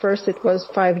First, it was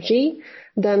 5G.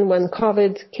 Then when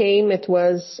COVID came, it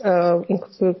was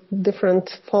different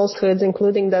falsehoods,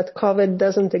 including that COVID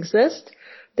doesn't exist.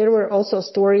 There were also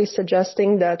stories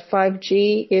suggesting that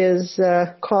 5G is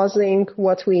causing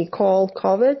what we call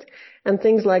COVID and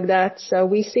things like that. So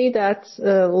we see that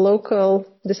local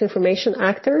disinformation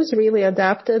actors really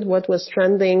adapted what was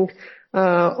trending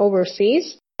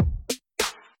overseas.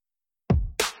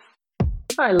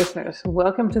 Hi listeners,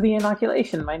 welcome to The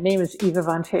Inoculation. My name is Eva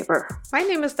von Faber. My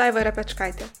name is Daiva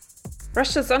Repechkaite.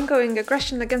 Russia's ongoing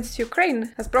aggression against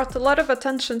Ukraine has brought a lot of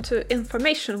attention to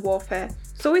information warfare.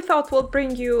 So we thought we'll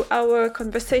bring you our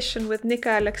conversation with Nika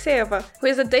Alexeyeva, who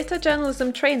is a data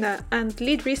journalism trainer and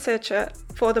lead researcher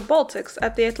for the Baltics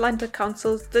at the Atlantic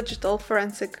Council's Digital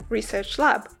Forensic Research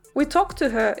Lab. We talked to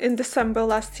her in December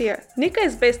last year. Nika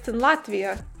is based in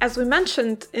Latvia. As we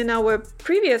mentioned in our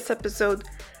previous episode,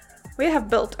 we have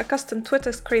built a custom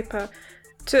Twitter scraper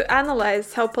to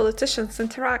analyze how politicians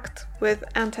interact with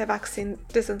anti-vaccine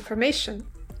disinformation.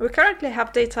 We currently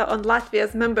have data on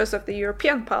Latvia's members of the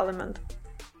European Parliament.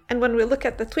 And when we look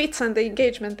at the tweets and the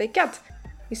engagement they get,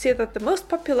 we see that the most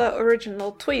popular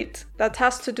original tweet that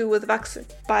has to do with vaccine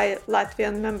by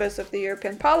Latvian members of the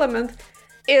European Parliament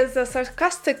is a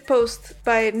sarcastic post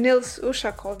by Nils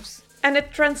Ushakovs. And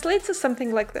it translates to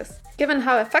something like this. Given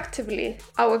how effectively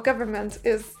our government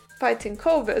is fighting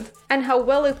COVID and how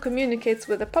well it communicates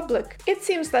with the public, it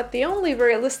seems that the only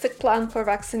realistic plan for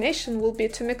vaccination will be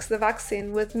to mix the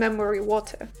vaccine with memory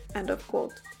water. End of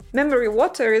quote. Memory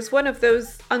water is one of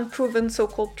those unproven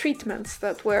so-called treatments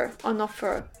that were on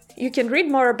offer. You can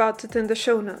read more about it in the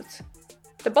show notes.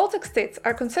 The Baltic states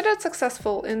are considered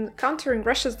successful in countering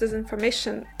Russia's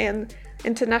disinformation in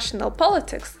international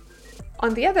politics.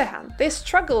 On the other hand, they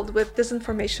struggled with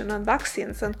disinformation on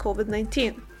vaccines and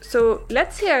COVID-19. So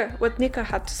let's hear what Nika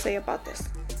had to say about this.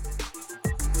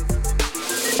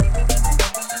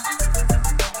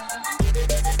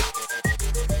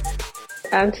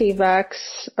 Anti-vax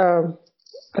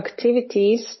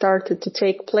activities started to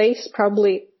take place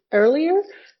probably earlier,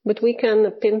 but we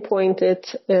can pinpoint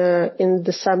it in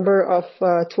December of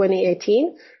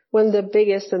 2018. When the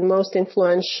biggest and most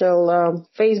influential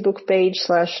Facebook page /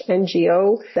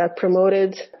 NGO that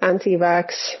promoted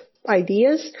anti-vax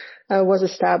ideas was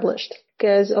established.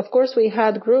 Because, of course, we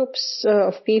had groups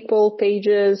of people,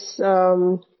 pages,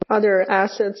 other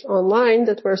assets online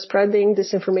that were spreading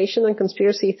disinformation and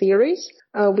conspiracy theories.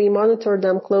 We monitored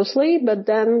them closely, but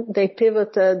then they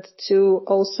pivoted to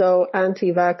also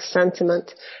anti-vax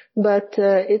sentiment. But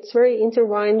it's very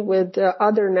intertwined with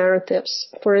other narratives.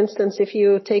 For instance, if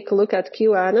you take a look at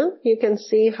QAnon, you can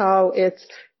see how it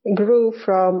grew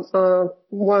from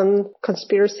one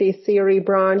conspiracy theory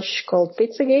branch called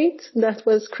Pizzagate that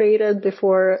was created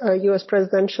before US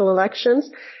presidential elections.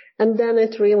 And then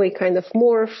it really kind of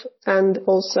morphed and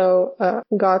also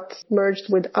got merged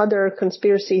with other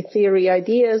conspiracy theory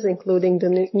ideas, including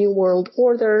the New World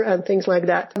Order and things like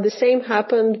that. The same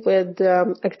happened with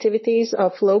activities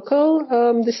of local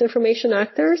disinformation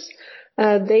actors.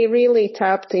 They really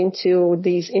tapped into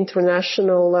these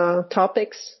international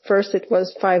topics. First, it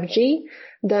was 5G.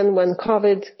 Then when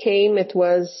COVID came, it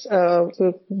was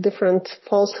different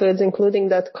falsehoods, including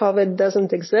that COVID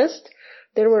doesn't exist.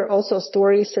 There were also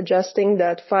stories suggesting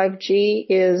that 5G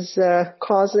is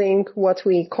causing what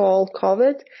we call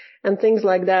COVID and things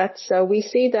like that. So we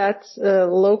see that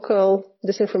local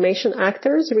disinformation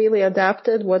actors really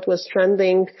adapted what was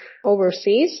trending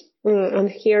overseas. And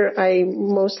here I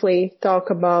mostly talk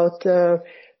about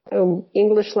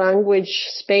English language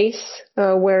space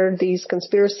where these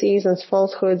conspiracies and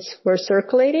falsehoods were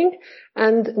circulating,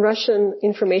 and Russian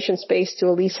information space to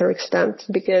a lesser extent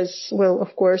because, well,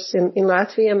 of course, in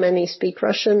Latvia, many speak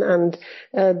Russian, and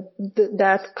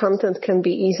that content can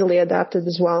be easily adapted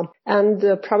as well. And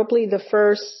probably the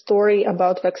first story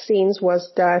about vaccines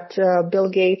was that Bill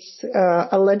Gates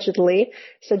allegedly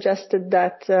suggested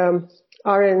that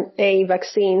RNA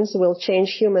vaccines will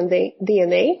change human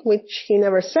DNA, which he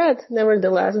never said.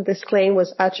 Nevertheless, this claim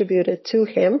was attributed to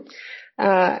him.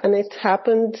 And it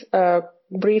happened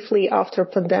briefly after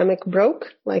pandemic broke,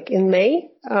 like in May.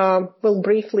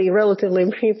 Relatively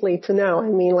briefly to now. I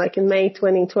mean, like in May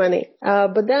 2020.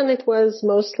 But then it was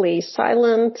mostly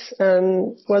silent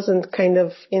and wasn't kind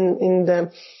of in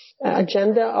the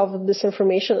agenda of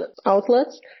disinformation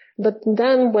outlets. But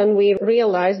then when we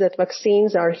realized that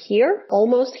vaccines are here,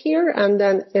 almost here, and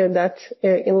then that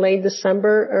in late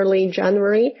December, early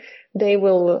January, they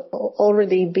will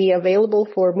already be available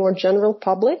for more general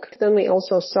public. Then we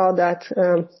also saw that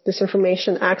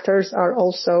disinformation actors are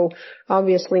also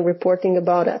obviously reporting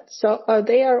about it. So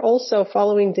they are also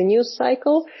following the news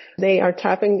cycle. They are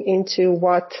tapping into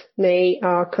what may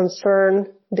concern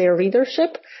their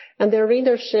readership. And their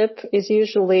readership is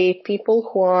usually people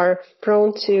who are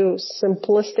prone to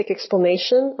simplistic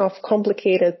explanation of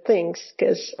complicated things.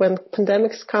 Because when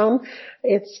pandemics come,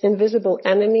 it's invisible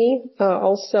enemy.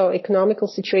 Also, economical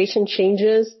situation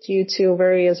changes due to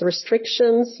various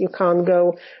restrictions. You can't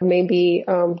go maybe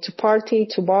to party,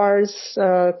 to bars.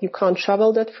 You can't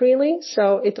travel that freely.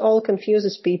 So it all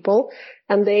confuses people.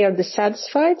 And they are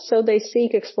dissatisfied, so they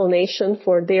seek explanation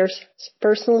for their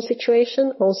personal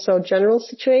situation, also general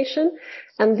situation.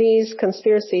 And these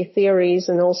conspiracy theories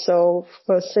and also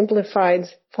simplified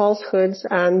falsehoods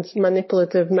and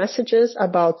manipulative messages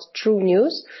about true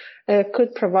news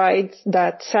could provide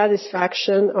that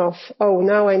satisfaction of, oh,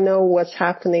 now I know what's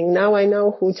happening. Now I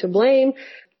know who to blame.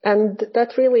 And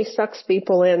that really sucks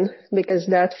people in, because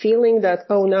that feeling that,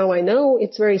 oh, now I know,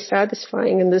 it's very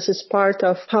satisfying. And this is part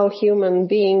of how human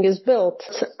being is built.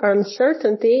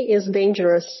 Uncertainty is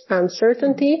dangerous.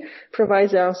 Uncertainty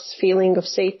provides us feeling of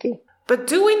safety. But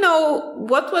do we know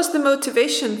what was the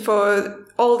motivation for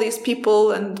all these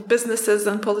people and businesses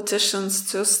and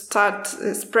politicians to start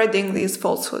spreading these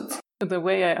falsehoods? The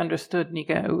way I understood,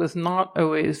 Nika, it was not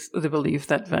always the belief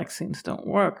that vaccines don't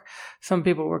work. Some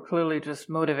people were clearly just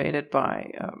motivated by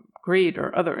greed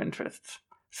or other interests.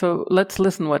 So let's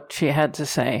listen what she had to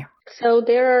say. So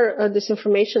there are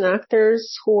disinformation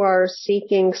actors who are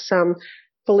seeking some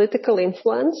political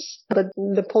influence, but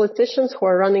the politicians who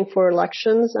are running for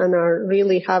elections and are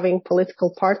really having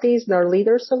political parties, the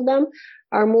leaders of them,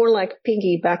 are more like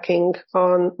piggybacking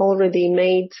on already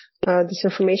made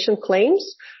disinformation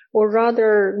claims, or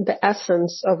rather the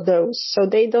essence of those. So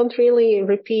they don't really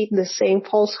repeat the same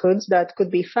falsehoods that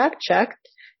could be fact-checked,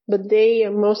 but they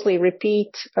mostly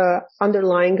repeat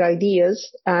underlying ideas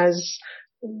as,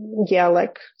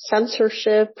 like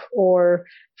censorship or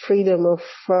freedom of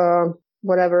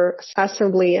whatever,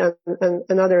 assembly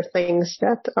and other things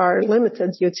that are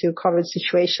limited due to COVID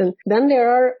situation. Then there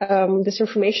are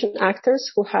disinformation actors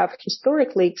who have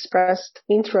historically expressed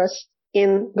interest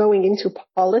in going into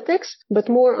politics, but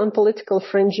more on political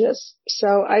fringes.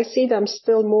 So I see them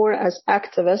still more as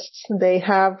activists. They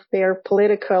have their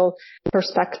political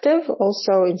perspective,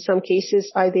 also in some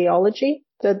cases ideology,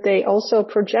 that they also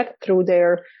project through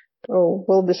their,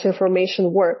 will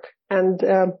disinformation work? And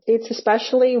it's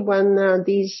especially when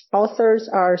these authors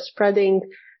are spreading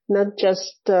not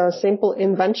just simple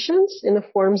inventions in the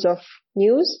forms of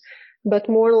news, but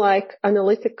more like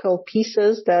analytical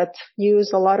pieces that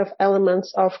use a lot of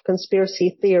elements of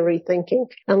conspiracy theory thinking.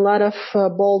 And a lot of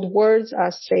bold words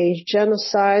as, say,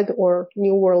 genocide or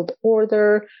New World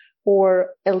Order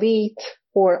or elite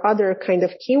or other kind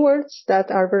of keywords that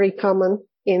are very common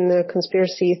in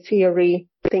conspiracy theory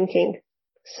thinking.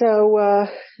 So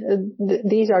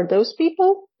these are those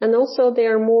people. And also they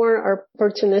are more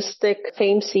opportunistic,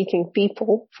 fame-seeking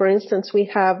people. For instance, we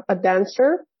have a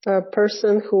dancer, a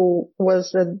person who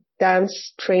was a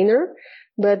dance trainer,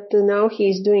 but now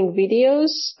he's doing videos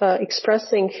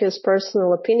expressing his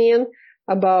personal opinion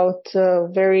about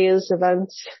various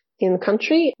events in the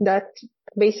country. That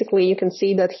basically you can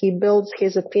see that he builds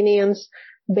his opinions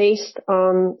based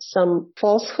on some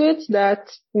falsehoods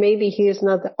that maybe he is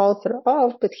not the author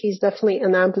of, but he's definitely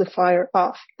an amplifier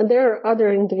of. And there are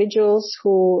other individuals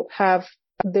who have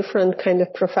different kind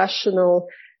of professional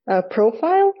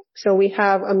profile. So we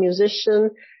have a musician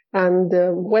and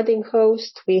a wedding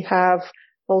host. We have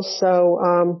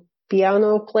also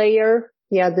piano player.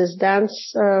 This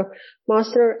dance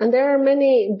master. And there are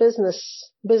many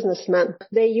businessmen.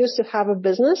 They used to have a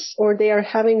business, or they are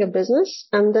having a business,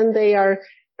 and then they are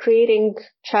creating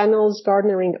channels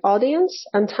garnering audience,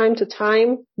 and time to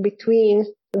time between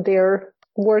their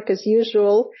work as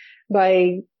usual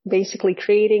by basically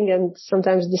creating and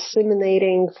sometimes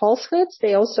disseminating falsehoods,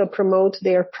 they also promote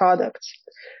their products.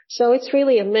 So it's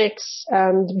really a mix,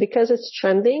 and because it's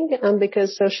trending and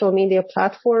because social media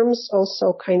platforms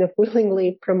also kind of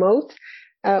willingly promote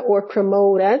or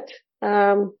promoted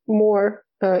more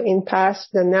in past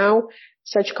than now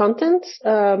such content,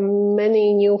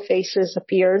 many new faces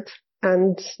appeared,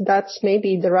 and that's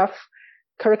maybe the rough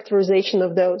characterization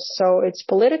of those. So it's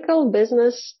political,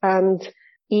 business, and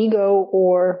ego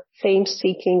or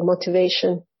fame-seeking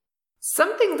motivation.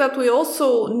 Something that we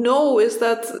also know is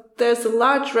that there's a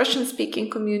large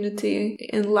Russian-speaking community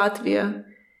in Latvia.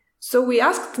 So we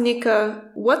asked Nika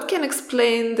what can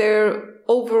explain their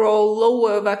overall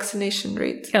lower vaccination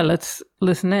rate. Yeah, let's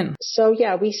listen in. So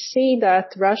we see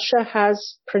that Russia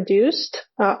has produced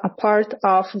a part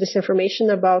of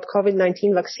disinformation about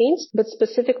COVID-19 vaccines, but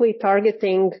specifically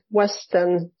targeting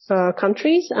Western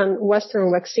countries and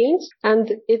Western vaccines.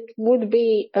 And it would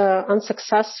be an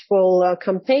unsuccessful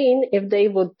campaign if they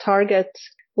would target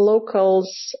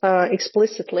locals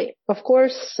explicitly. Of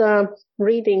course,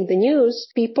 reading the news,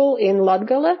 people in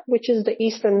Latgale, which is the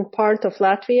eastern part of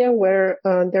Latvia, where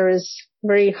there is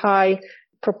very high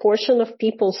proportion of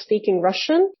people speaking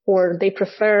Russian, or they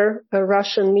prefer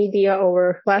Russian media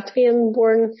over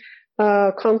Latvian-born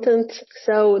content.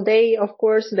 So they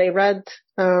read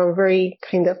very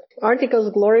kind of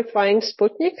articles glorifying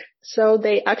Sputnik. So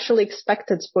they actually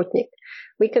expected Sputnik.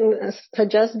 We can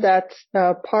suggest that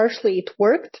partially it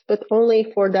worked, but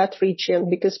only for that region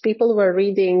because people were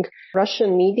reading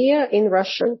Russian media in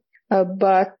Russian.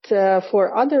 But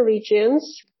for other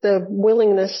regions, the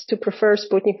willingness to prefer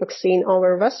Sputnik vaccine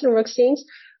over Western vaccines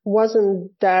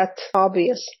wasn't that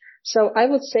obvious. So I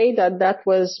would say that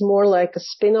was more like a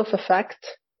spin-off effect,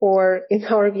 or in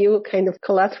our view, kind of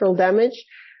collateral damage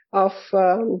of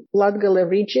Latgale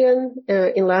region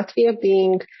in Latvia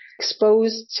being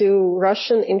exposed to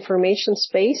Russian information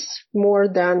space more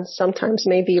than sometimes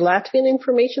maybe Latvian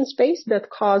information space that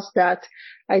caused that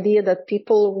idea that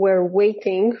people were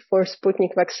waiting for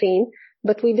Sputnik vaccine.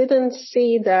 But we didn't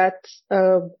see that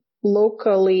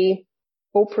locally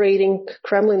operating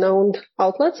Kremlin-owned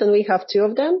outlets, and we have two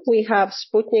of them. We have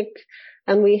Sputnik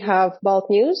and we have Balt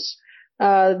News,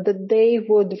 that they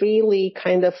would really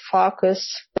kind of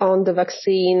focus on the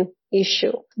vaccine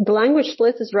issue. The language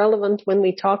split is relevant when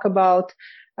we talk about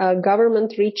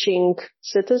government reaching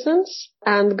citizens,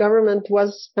 and government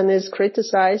was and is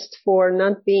criticized for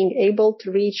not being able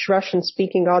to reach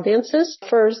Russian-speaking audiences.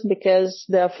 First, because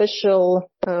the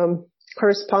official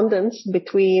correspondence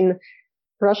between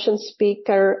Russian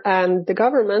speaker and the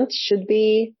government should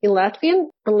be in Latvian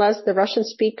unless the Russian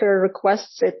speaker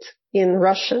requests it in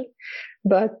Russian.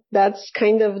 But that's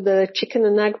kind of the chicken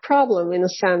and egg problem in a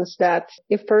sense that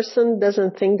if person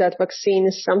doesn't think that vaccine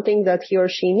is something that he or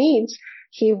she needs,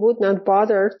 he would not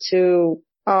bother to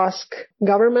ask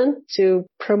government to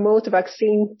promote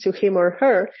vaccine to him or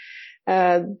her.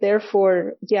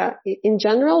 Therefore, in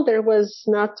general, there was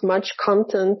not much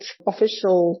content,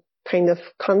 official kind of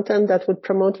content that would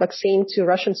promote vaccine to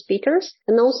Russian speakers,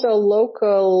 and also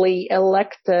locally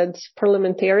elected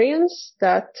parliamentarians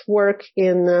that work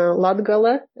in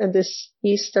Latgale, this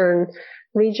eastern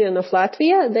region of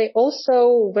Latvia. They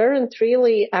also weren't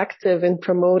really active in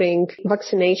promoting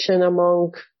vaccination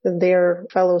among their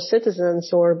fellow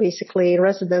citizens or basically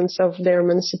residents of their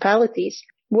municipalities.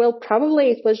 Well,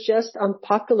 probably it was just an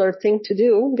unpopular thing to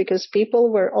do because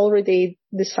people were already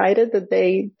decided that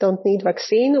they don't need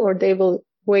vaccine or they will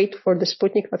wait for the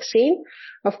Sputnik vaccine.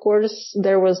 Of course,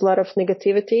 there was a lot of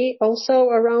negativity also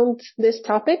around this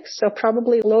topic. So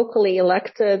probably locally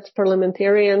elected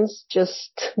parliamentarians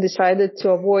just decided to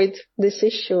avoid this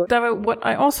issue. Dava, what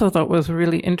I also thought was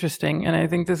really interesting, and I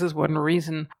think this is one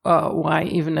reason why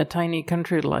even a tiny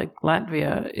country like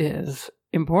Latvia is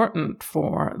important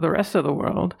for the rest of the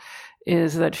world,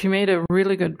 is that she made a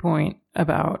really good point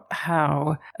about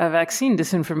how a vaccine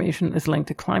disinformation is linked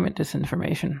to climate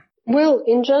disinformation. Well,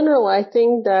 in general, I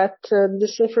think that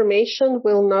disinformation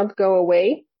will not go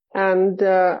away. And,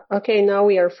 now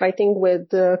we are fighting with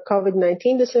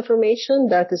COVID-19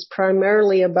 disinformation that is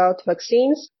primarily about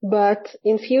vaccines. But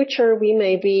in future, we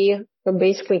may be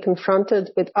basically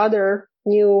confronted with other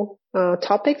new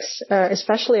topics,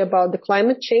 especially about the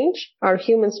climate change. Our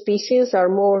human species are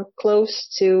more close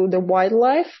to the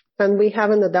wildlife, and we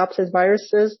haven't adopted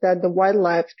viruses that the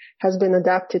wildlife has been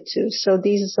adapted to. So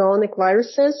these zoonotic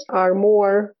viruses are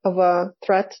more of a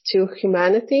threat to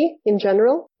humanity in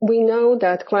general. We know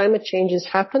that climate change is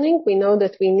happening. We know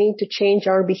that we need to change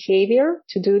our behavior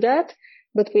to do that.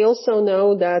 But we also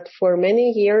know that for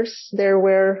many years there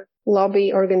were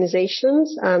lobby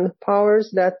organizations and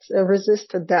powers that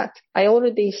resisted that. I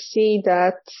already see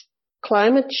that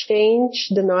climate change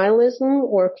denialism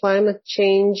or climate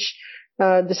change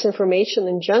disinformation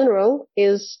in general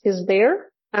is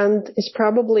there and is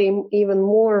probably even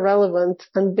more relevant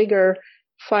and bigger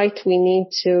fight we need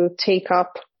to take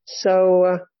up.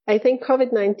 So I think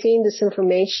COVID-19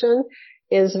 disinformation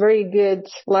is a very good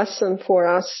lesson for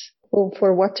us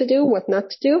for what to do, what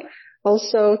not to do.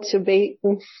 Also to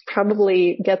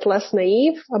probably get less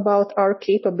naive about our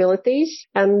capabilities.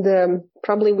 And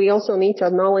probably we also need to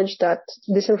acknowledge that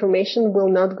disinformation will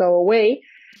not go away.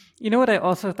 You know what I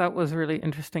also thought was really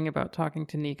interesting about talking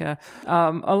to Nika?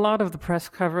 A lot of the press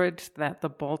coverage that the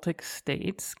Baltic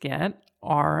states get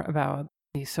are about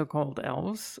the so-called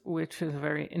elves, which is a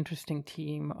very interesting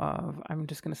team of, I'm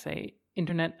just going to say,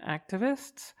 internet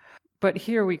activists. But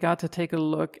here we got to take a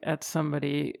look at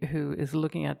somebody who is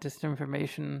looking at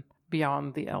disinformation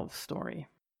beyond the elf story.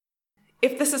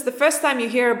 If this is the first time you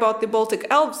hear about the Baltic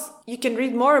elves, you can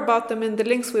read more about them in the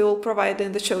links we will provide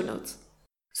in the show notes.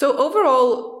 So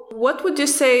overall, what would you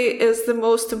say is the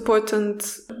most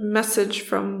important message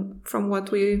from what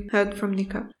we heard from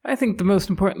Nika? I think the most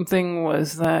important thing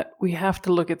was that we have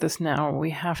to look at this now. We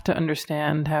have to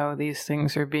understand how these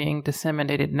things are being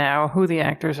disseminated now, who the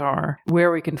actors are,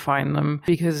 where we can find them,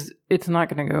 because it's not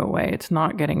going to go away. It's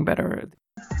not getting better.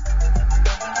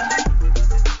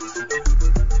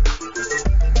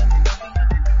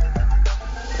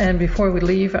 And before we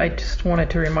leave, I just wanted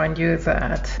to remind you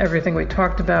that everything we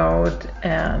talked about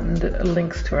and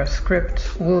links to our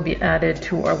script will be added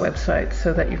to our website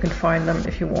so that you can find them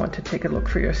if you want to take a look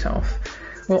for yourself.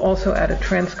 We'll also add a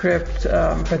transcript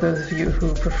for those of you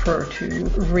who prefer to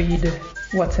read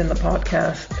what's in the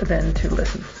podcast than to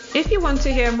listen. If you want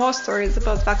to hear more stories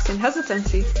about vaccine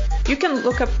hesitancy, you can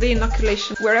look up the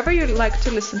inoculation wherever you like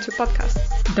to listen to podcasts.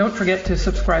 Don't forget to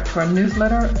subscribe to our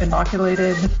newsletter,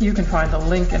 Inoculated. You can find the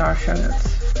link in our show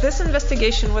notes. This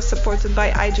investigation was supported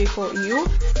by IG4EU.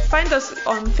 Find us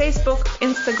on Facebook,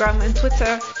 Instagram, and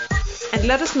Twitter, and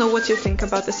let us know what you think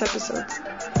about this episode.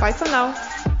 Bye for now.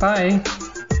 Bye.